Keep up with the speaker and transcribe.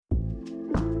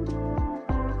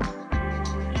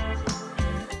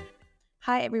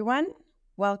Hi, everyone.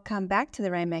 Welcome back to the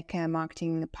Rainmaker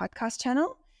Marketing podcast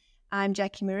channel. I'm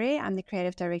Jackie Marie. I'm the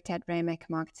creative director at Rainmaker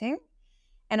Marketing.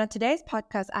 And on today's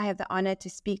podcast, I have the honor to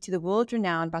speak to the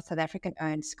world-renowned but South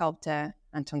African-owned sculptor,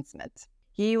 Anton Smit.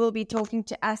 He will be talking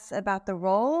to us about the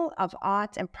role of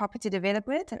art and property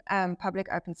development and public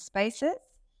open spaces.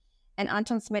 And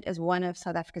Anton Smit is one of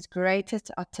South Africa's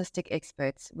greatest artistic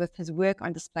experts, with his work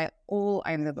on display all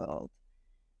over the world.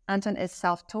 Anton is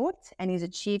self-taught, and he's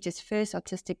achieved his first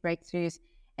artistic breakthroughs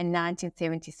in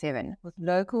 1977, with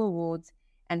local awards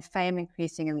and fame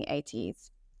increasing in the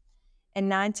 80s. In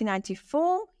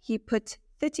 1994, he put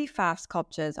 35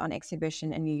 sculptures on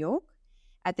exhibition in New York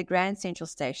at the Grand Central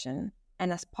Station,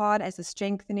 and as part of the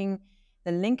Strengthening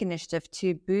the Link initiative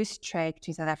to boost trade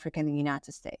between South Africa and the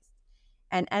United States.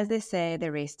 And as they say,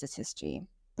 the rest is history.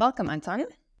 Welcome, Anton.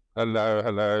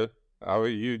 Hello. How are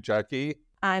you, Jackie?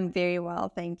 I'm very well,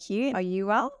 thank you. Are you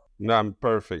well? No, I'm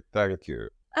perfect, thank you.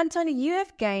 Anton, you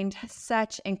have gained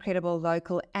such incredible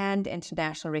local and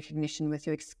international recognition with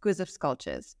your exquisite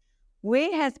sculptures.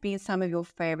 Where has been some of your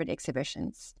favorite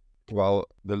exhibitions? Well,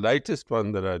 the latest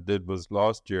one that I did was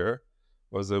last year,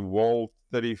 was a wall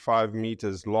 35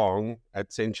 meters long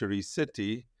at Century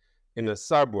City in a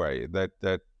subway that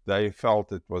they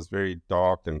felt it was very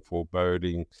dark and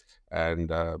foreboding,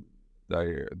 and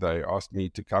they asked me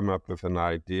to come up with an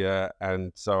idea,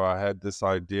 and so I had this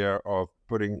idea of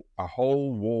putting a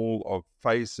whole wall of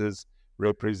faces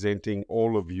representing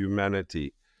all of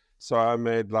humanity. So I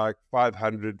made like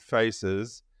 500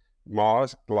 faces,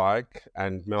 mask-like,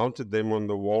 and mounted them on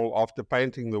the wall after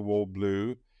painting the wall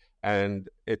blue, and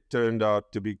it turned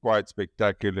out to be quite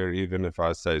spectacular, even if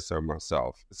I say so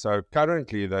myself. So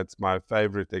currently that's my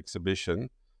favorite exhibition,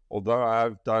 although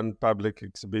I've done public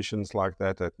exhibitions like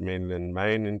that at Menlyn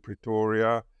Main in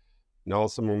Pretoria,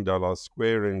 Nelson Mandela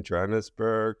Square in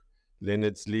Johannesburg,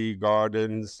 Leonards Lee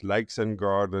Gardens, Lakes and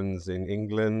Gardens in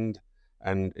England,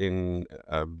 and in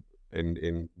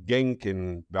Genk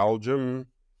in Belgium.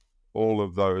 All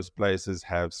of those places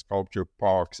have sculpture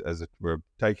parks, as it were,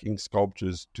 taking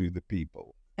sculptures to the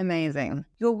people. Amazing.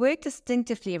 Your work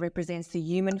distinctively represents the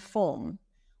human form.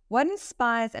 What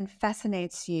inspires and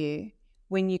fascinates you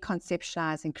when you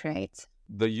conceptualize and create?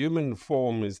 The human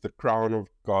form is the crown of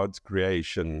God's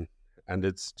creation, and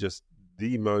it's just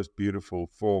the most beautiful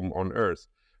form on earth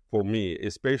for me,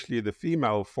 especially the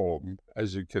female form,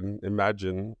 as you can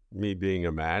imagine, me being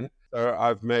a man. So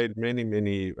I've made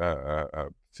many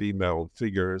female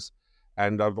figures,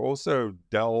 and I've also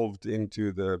delved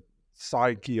into the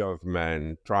psyche of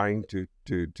man, trying to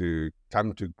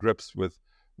come to grips with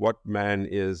what man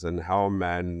is and how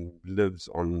man lives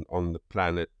on the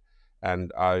planet.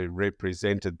 And I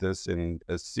represented this in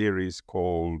a series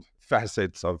called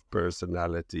Facets of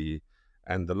Personality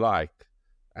and the like,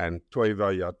 and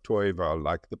Toiva Ya Toiva,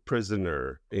 like the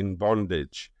prisoner in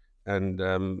bondage. And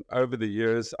over the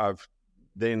years, I've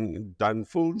then done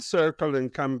full circle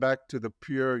and come back to the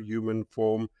pure human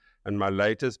form, and my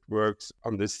latest works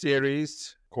on the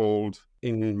series called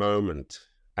In Moment,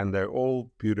 and they're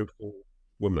all beautiful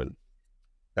women.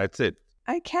 That's it.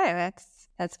 Okay,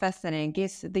 that's fascinating. I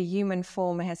guess the human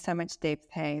form has so much depth.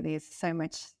 Hey, there's so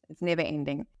much, it's never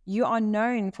ending. You are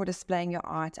known for displaying your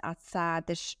art outside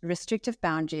the restrictive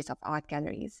boundaries of art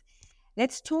galleries.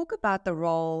 Let's talk about the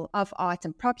role of art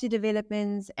in property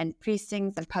developments and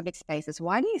precincts and public spaces.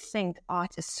 Why do you think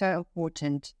art is so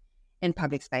important in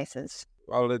public spaces?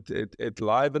 Well, it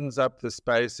livens up the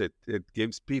space. It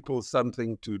gives people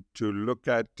something to look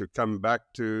at, to come back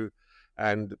to.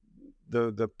 And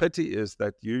the pity is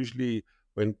that usually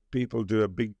when people do a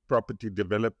big property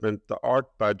development, the art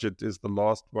budget is the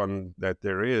last one that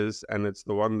there is, and it's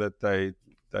the one that they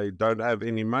don't have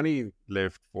any money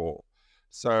left for.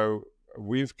 So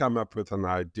we've come up with an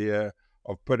idea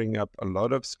of putting up a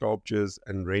lot of sculptures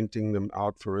and renting them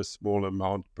out for a small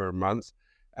amount per month,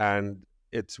 and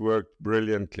it's worked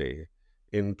brilliantly.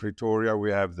 In Pretoria,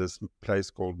 we have this place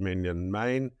called Menlyn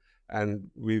Main, and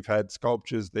we've had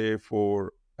sculptures there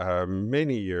for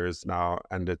many years now,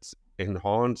 and it's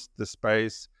enhanced the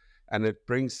space, and it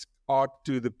brings art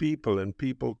to the people and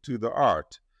people to the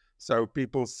art. So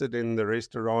people sit in the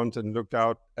restaurant and look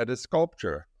out at a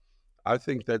sculpture. I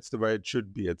think that's the way it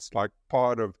should be. It's like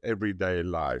part of everyday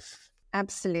life.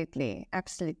 Absolutely.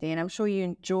 And I'm sure you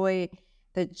enjoy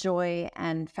the joy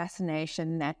and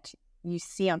fascination that you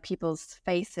see on people's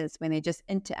faces when they just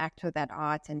interact with that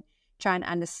art and try and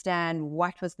understand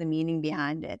what was the meaning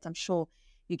behind it. I'm sure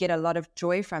you get a lot of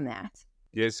joy from that.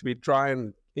 Yes, we try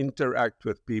and interact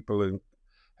with people and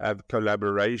have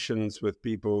collaborations with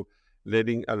people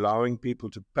allowing people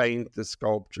to paint the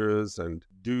sculptures and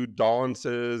do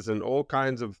dances and all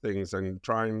kinds of things, and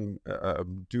try and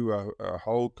do a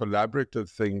whole collaborative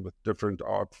thing with different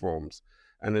art forms.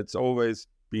 And it's always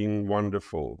been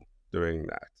wonderful doing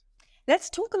that. Let's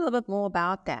talk a little bit more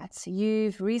about that.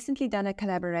 You've recently done a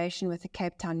collaboration with the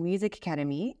Cape Town Music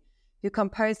Academy, who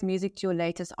composed music to your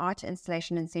latest art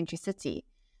installation in Century City.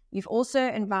 You've also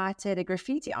invited a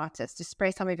graffiti artist to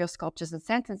spray some of your sculptures in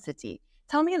Sandton City.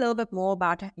 Tell me a little bit more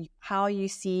about how you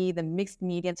see the mixed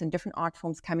mediums and different art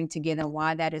forms coming together,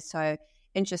 why that is so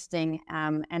interesting,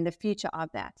 and the future of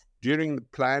that. During the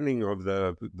planning of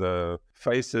the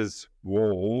Faces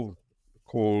wall,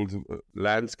 called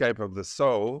Landscape of the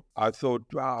Soul, I thought,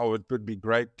 wow, it would be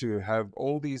great to have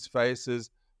all these faces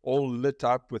all lit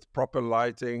up with proper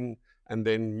lighting and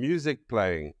then music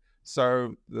playing.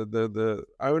 So the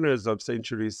owners of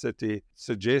Century City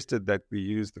suggested that we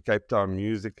use the Cape Town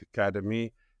Music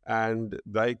Academy, and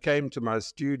they came to my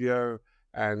studio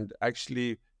and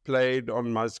actually played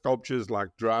on my sculptures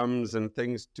like drums and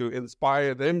things to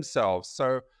inspire themselves.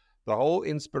 So the whole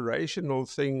inspirational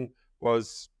thing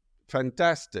was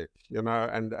fantastic,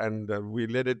 and we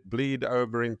let it bleed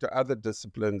over into other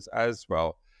disciplines as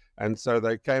well. And so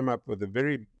they came up with a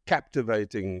very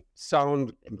captivating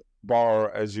sound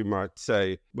bar, as you might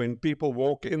say. When people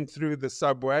walk in through the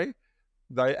subway,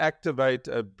 they activate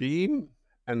a beam,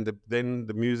 and then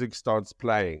the music starts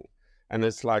playing. And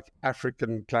it's like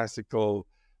African, classical,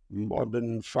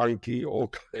 modern, funky, all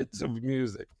kinds of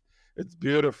music. It's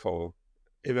beautiful,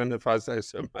 even if I say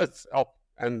so myself.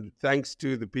 And thanks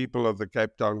to the people of the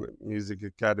Cape Town Music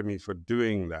Academy for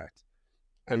doing that.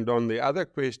 And on the other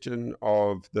question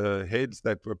of the heads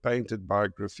that were painted by a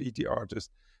graffiti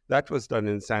artist, that was done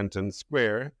in Sandton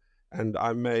Square. And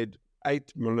I made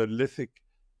 8 monolithic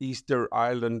Easter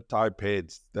Island type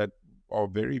heads that are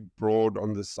very broad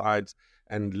on the sides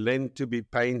and lent to be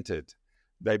painted.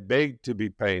 They begged to be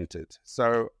painted.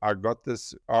 So I got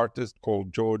this artist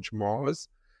called George Mars,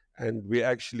 and we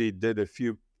actually did a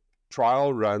few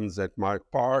trial runs at my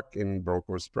park in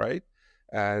Bronkhorstspruit,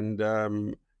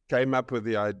 and came up with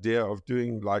the idea of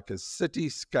doing like a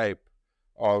cityscape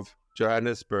of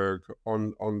Johannesburg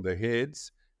on the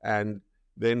heads, and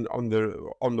then on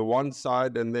the one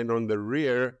side and then on the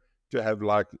rear to have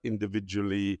like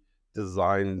individually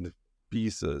designed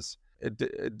pieces. It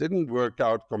didn't work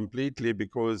out completely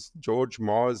because George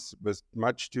Mars was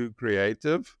much too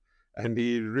creative, and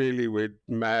he really went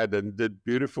mad and did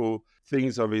beautiful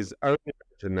things of his own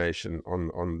imagination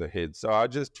on the head. So I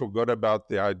just forgot about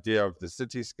the idea of the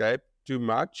cityscape too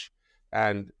much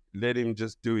and let him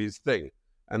just do his thing.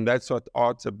 And that's what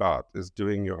art's about, is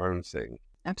doing your own thing.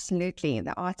 Absolutely.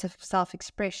 The art of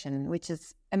self-expression, which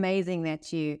is amazing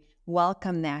that you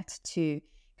welcome that to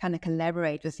kind of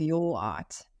collaborate with your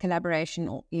art.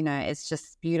 Collaboration, is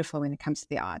just beautiful when it comes to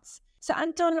the arts. So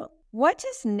Anton, what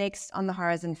is next on the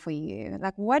horizon for you?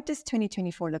 Like, what does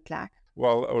 2024 look like?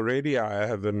 Well, already I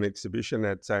have an exhibition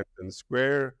at Sandton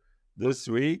Square this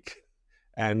week,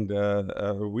 and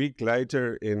a week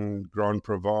later in Grand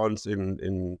Provence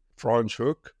in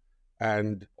Franschhoek,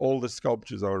 and all the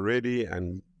sculptures are ready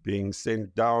and being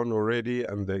sent down already,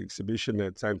 and the exhibition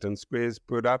at Sandton Square is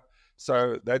put up.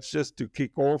 So that's just to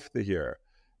kick off the year.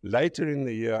 Later in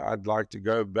the year, I'd like to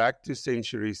go back to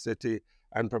Century City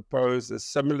and propose a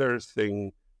similar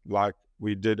thing like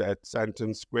we did at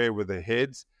Sandton Square with the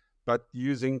heads, but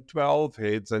using 12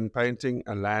 heads and painting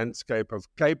a landscape of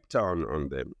Cape Town on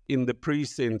them in the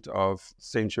precinct of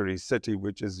Century City,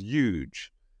 which is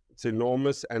huge. It's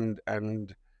enormous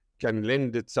and can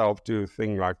lend itself to a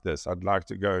thing like this. I'd like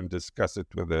to go and discuss it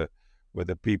with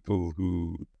the people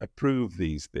who approve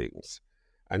these things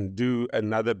and do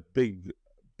another big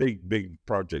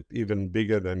project, even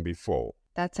bigger than before.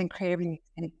 That's incredibly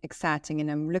exciting,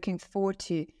 and I'm looking forward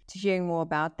to hearing more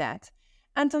about that.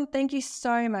 Anton, thank you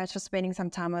so much for spending some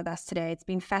time with us today. It's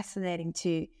been fascinating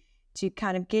to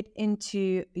kind of get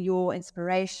into your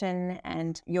inspiration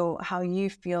and how you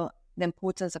feel the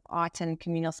importance of art and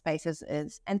communal spaces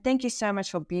is. And thank you so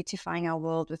much for beautifying our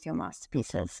world with your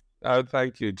masterpieces. Oh,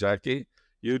 thank you, Jackie.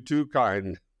 You're too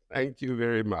kind. Thank you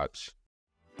very much.